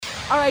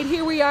All right,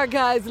 here we are,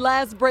 guys.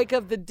 Last break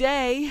of the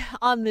day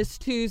on this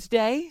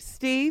Tuesday.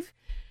 Steve,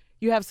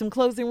 you have some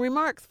closing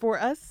remarks for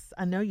us.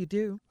 I know you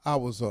do. I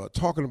was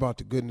talking about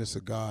the goodness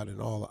of God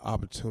and all the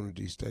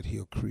opportunities that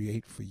he'll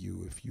create for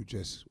you if you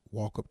just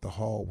walk up the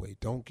hallway.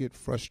 Don't get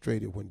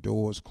frustrated when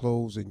doors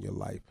close in your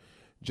life.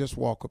 Just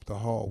walk up the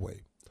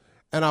hallway.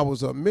 And I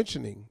was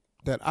mentioning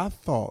that I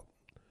thought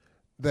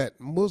that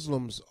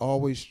Muslims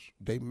always,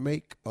 they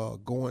make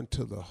going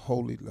to the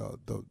holy,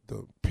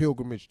 the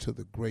pilgrimage to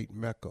the great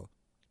Mecca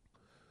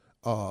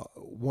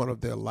one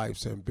of their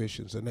life's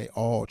ambitions, and they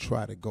all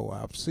try to go.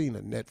 I've seen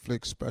a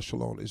Netflix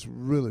special on it. It's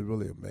really,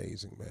 really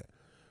amazing, man.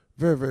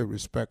 Very, very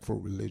respectful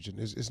religion.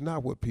 It's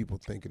not what people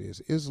think it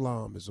is.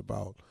 Islam is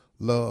about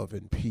love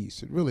and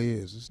peace. It really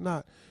is. It's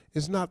not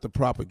the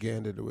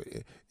propaganda.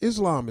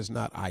 Islam is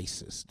not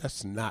ISIS.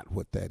 That's not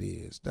what that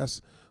is.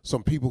 That's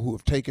some people who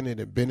have taken it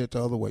and bent it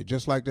the other way.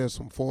 Just like there's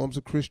some forms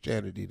of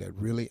Christianity that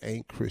really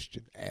ain't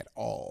Christian at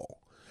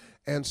all.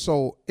 And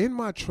so in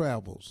my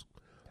travels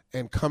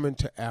and coming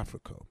to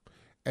Africa,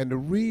 and the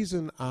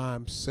reason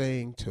I'm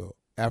saying to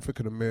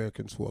African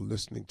Americans who are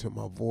listening to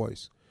my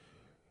voice,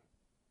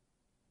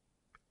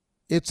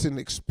 it's an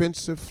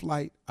expensive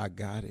flight. I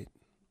got it.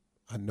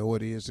 I know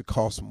it is. It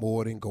costs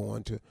more than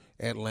going to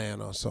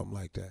Atlanta or something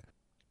like that.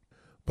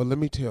 But let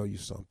me tell you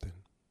something.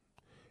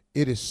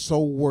 It is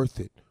so worth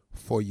it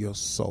for your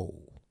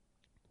soul.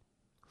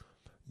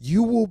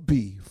 You will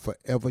be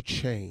forever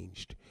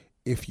changed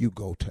if you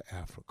go to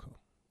Africa.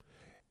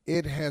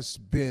 It has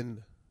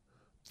been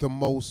the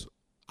most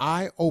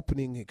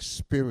eye-opening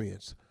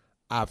experience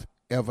I've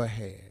ever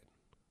had.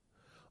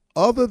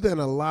 Other than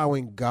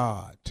allowing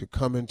God to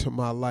come into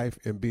my life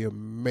and be a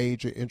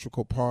major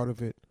integral part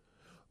of it,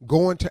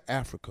 going to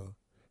Africa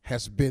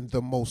has been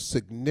the most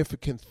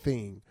significant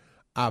thing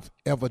I've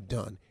ever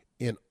done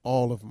in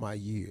all of my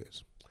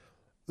years.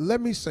 Let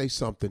me say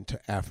something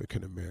to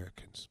African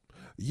Americans.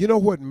 You know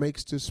what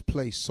makes this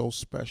place so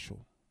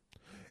special?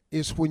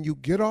 Is when you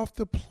get off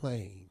the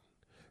plane,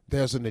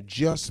 there's an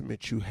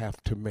adjustment you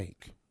have to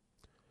make.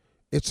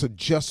 It's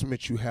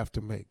adjustment you have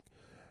to make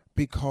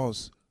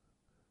because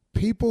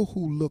people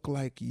who look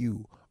like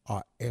you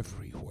are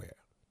everywhere.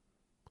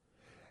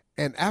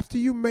 And after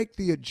you make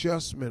the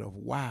adjustment of,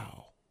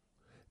 wow,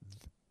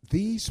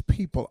 these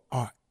people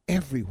are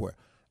everywhere.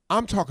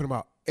 I'm talking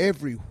about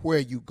everywhere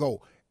you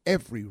go,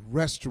 every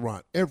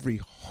restaurant, every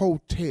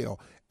hotel,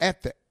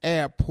 at the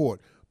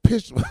airport,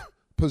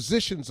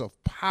 positions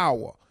of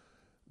power,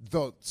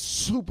 the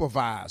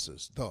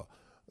supervisors, the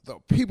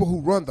people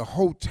who run the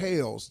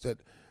hotels,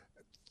 that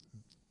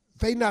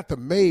they not the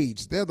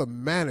maids, they're the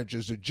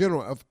managers, the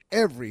general of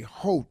every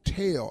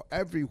hotel,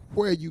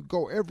 everywhere you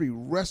go, every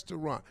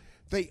restaurant.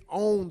 They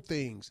own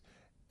things.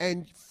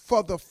 And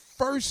for the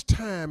first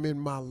time in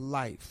my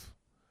life,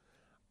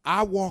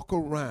 I walk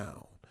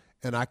around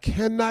and I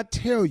cannot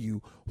tell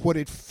you what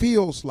it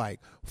feels like.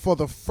 For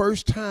the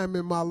first time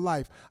in my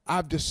life,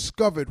 I've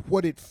discovered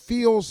what it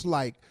feels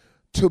like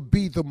to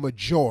be the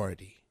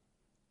majority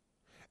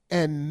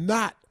and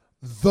not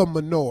the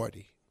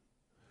minority.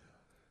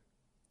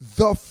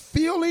 The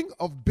feeling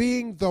of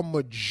being the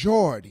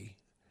majority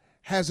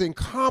has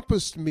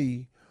encompassed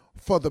me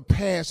for the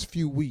past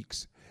few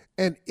weeks,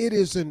 and it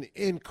is an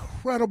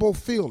incredible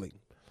feeling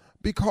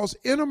because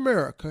in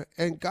America,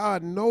 and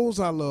God knows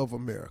I love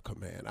America,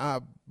 man.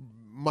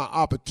 My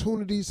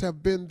opportunities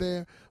have been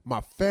there,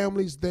 my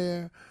family's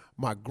there,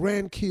 my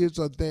grandkids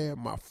are there,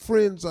 my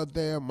friends are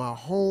there, my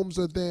homes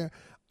are there.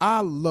 I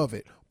love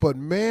it. But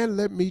man,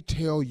 let me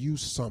tell you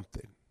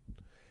something.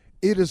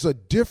 It is a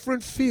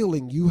different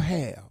feeling you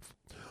have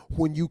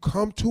when you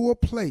come to a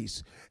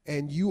place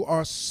and you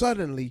are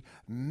suddenly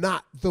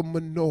not the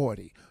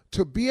minority.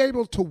 To be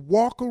able to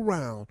walk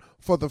around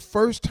for the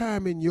first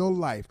time in your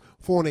life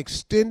for an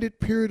extended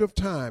period of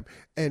time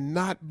and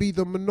not be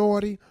the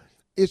minority,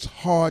 it's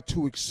hard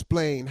to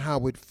explain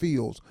how it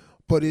feels,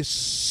 but it's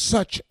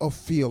such a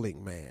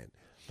feeling, man.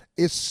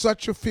 It's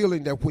such a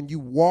feeling that when you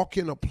walk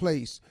in a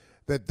place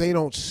that they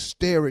don't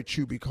stare at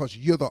you because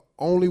you're the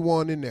only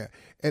one in there.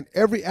 And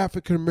every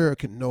African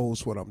American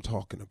knows what I'm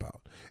talking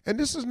about. And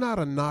this is not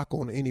a knock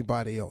on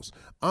anybody else.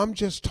 I'm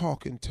just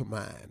talking to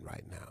mine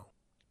right now.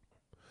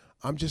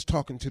 I'm just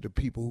talking to the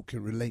people who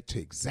can relate to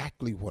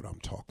exactly what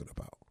I'm talking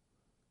about.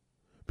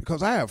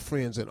 Because I have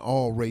friends in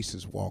all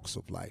races, walks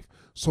of life.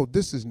 So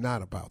this is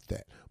not about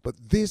that.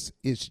 But this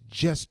is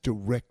just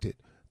directed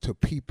to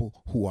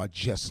people who are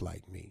just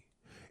like me.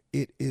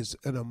 It is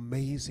an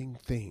amazing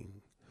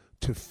thing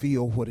to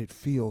feel what it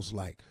feels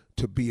like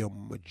to be a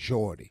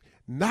majority.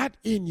 Not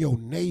in your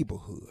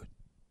neighborhood,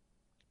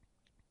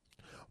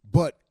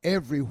 but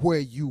everywhere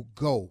you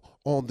go,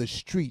 on the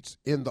streets,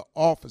 in the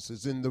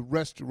offices, in the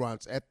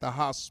restaurants, at the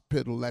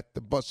hospital, at the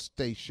bus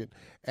station,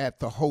 at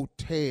the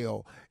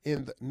hotel,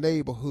 in the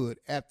neighborhood,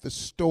 at the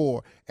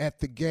store, at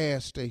the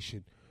gas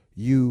station.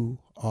 You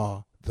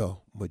are the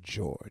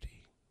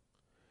majority.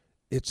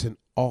 It's an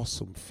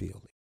awesome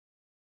feeling.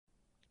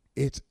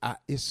 It's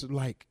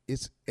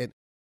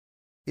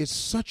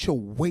such a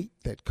weight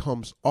that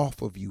comes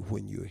off of you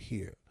when you're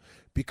here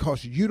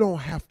because you don't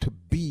have to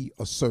be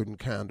a certain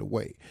kind of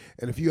way.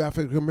 And if you're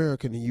African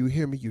American and you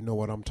hear me, you know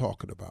what I'm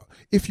talking about.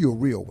 If you're a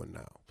real one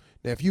now.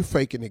 Now, if you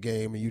faking the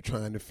game and you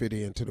trying to fit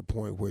in to the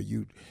point where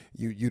you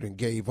done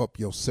gave up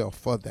yourself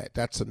for that,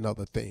 that's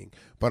another thing.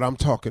 But I'm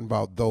talking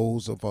about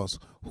those of us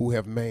who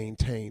have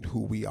maintained who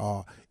we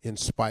are in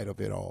spite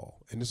of it all.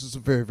 And this is a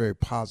very, very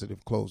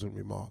positive closing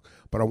remark.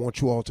 But I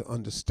want you all to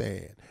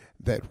understand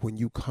that when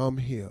you come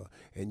here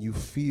and you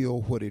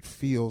feel what it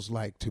feels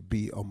like to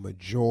be a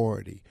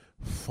majority,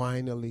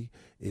 finally,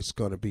 it's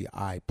going to be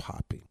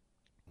eye-popping.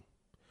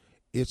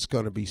 It's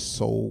going to be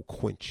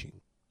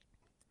soul-quenching.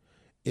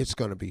 It's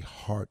going to be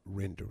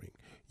heart-rendering.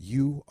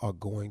 You are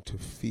going to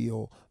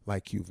feel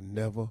like you've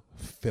never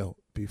felt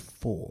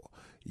before.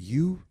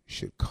 You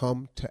should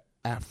come to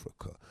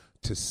Africa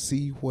to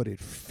see what it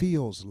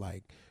feels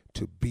like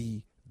to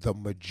be the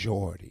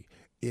majority.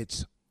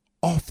 It's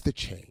off the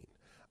chain.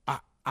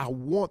 I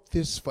want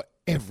this for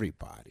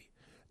everybody.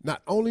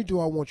 Not only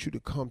do I want you to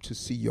come to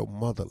see your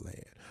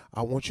motherland,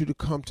 I want you to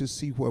come to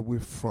see where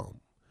we're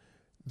from.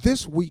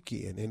 This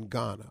weekend in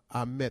Ghana,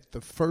 I met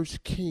the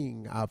first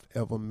king I've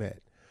ever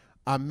met.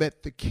 I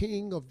met the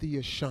king of the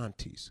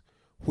Ashantis,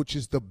 which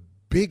is the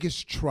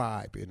biggest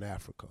tribe in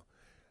Africa.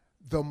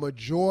 The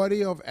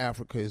majority of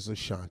Africa is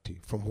Ashanti,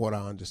 from what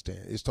I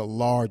understand. It's the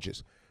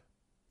largest.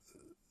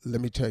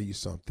 Let me tell you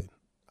something.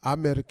 I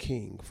met a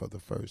king for the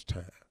first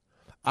time.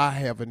 I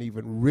have an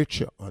even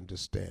richer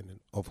understanding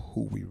of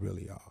who we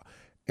really are.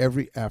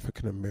 Every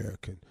African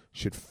American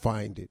should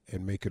find it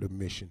and make it a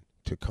mission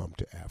to come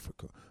to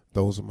Africa.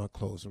 Those are my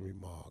closing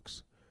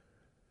remarks.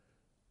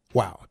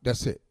 Wow,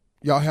 that's it.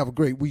 Y'all have a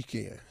great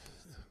weekend.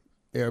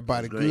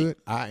 Everybody good?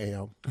 I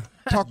am.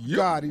 Talk to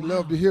God. He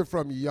love to hear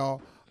from you,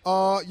 y'all.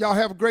 Y'all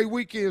have a great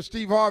weekend.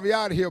 Steve Harvey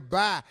out of here.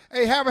 Bye.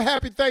 Hey, have a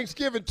happy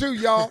Thanksgiving too,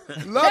 y'all.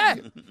 Love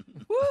you.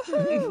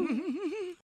 Woo-hoo.